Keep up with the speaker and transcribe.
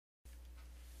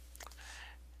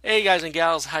Hey guys and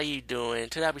gals, how you doing?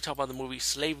 Today I'll be talking about the movie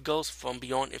Slave Ghost from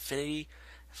Beyond Infinity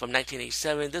from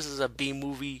 1987. This is a B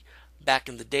movie back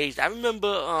in the days. I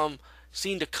remember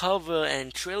seeing the cover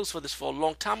and trailers for this for a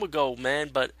long time ago,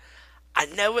 man, but I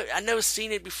never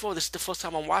seen it before. This is the first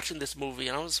time I'm watching this movie,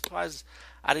 and I was surprised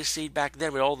I didn't see it back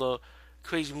then with all the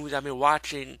crazy movies I've been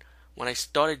watching when I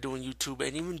started doing YouTube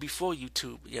and even before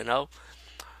YouTube.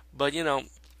 But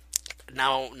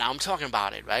now I'm talking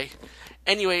about it, right?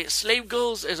 Anyway, Slave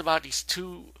Girls is about these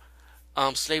two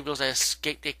slave girls that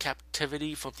escaped their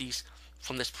captivity from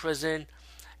this prison,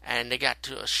 and they got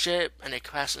to a ship and they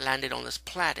crash landed on this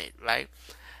planet, right?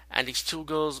 And these two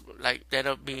girls like they end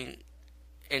up being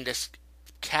in this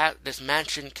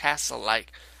mansion castle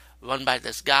like run by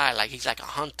this guy like he's like a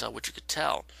hunter, which you could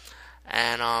tell.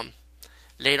 And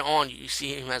later on you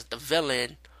see him as the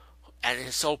villain, and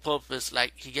his sole purpose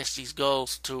like he gets these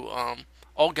girls to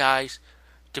all guys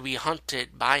to be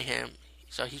hunted by him.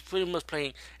 So he's pretty much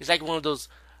playing. It's like one of those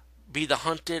be the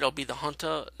hunted or be the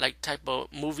hunter like type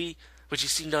of movie, which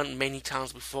you've seen done many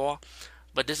times before.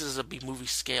 But this is a B movie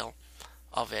scale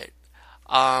of it.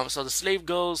 So the slave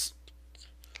girls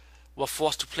were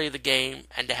forced to play the game,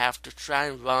 and they have to try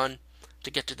and run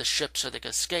to get to the ship so they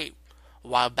can escape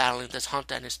while battling this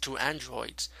hunter and his two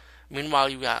androids. Meanwhile,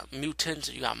 you got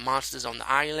mutants, you got monsters on the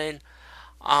island.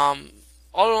 Um,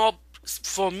 all in all,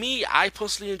 for me, I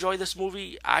personally enjoy this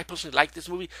movie. I personally like this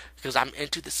movie because I'm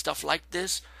into this stuff like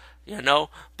this.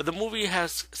 But the movie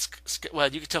has, well,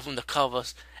 you can tell from the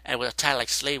covers and with a title like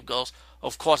Slave Girls,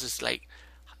 of course, it's like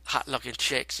hot looking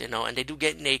chicks, and they do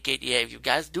get naked. Yeah, if you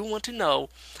guys do want to know.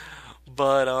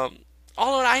 But all in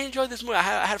all, I enjoyed this movie.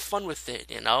 I had fun with it.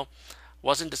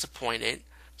 Wasn't disappointed.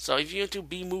 So if you're into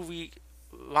B movie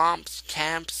romps,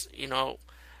 camps,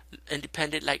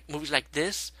 independent like movies like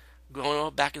this, growing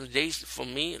up back in the days, for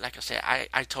me, like I said,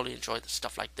 I totally enjoyed the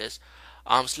stuff like this.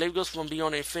 Slave Girls from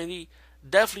Beyond Infinity,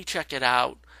 definitely check it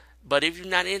out. But if you're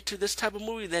not into this type of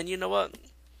movie, then you know what?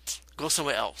 Go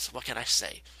somewhere else. What can I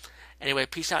say? Anyway,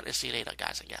 peace out and see you later,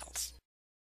 guys and gals.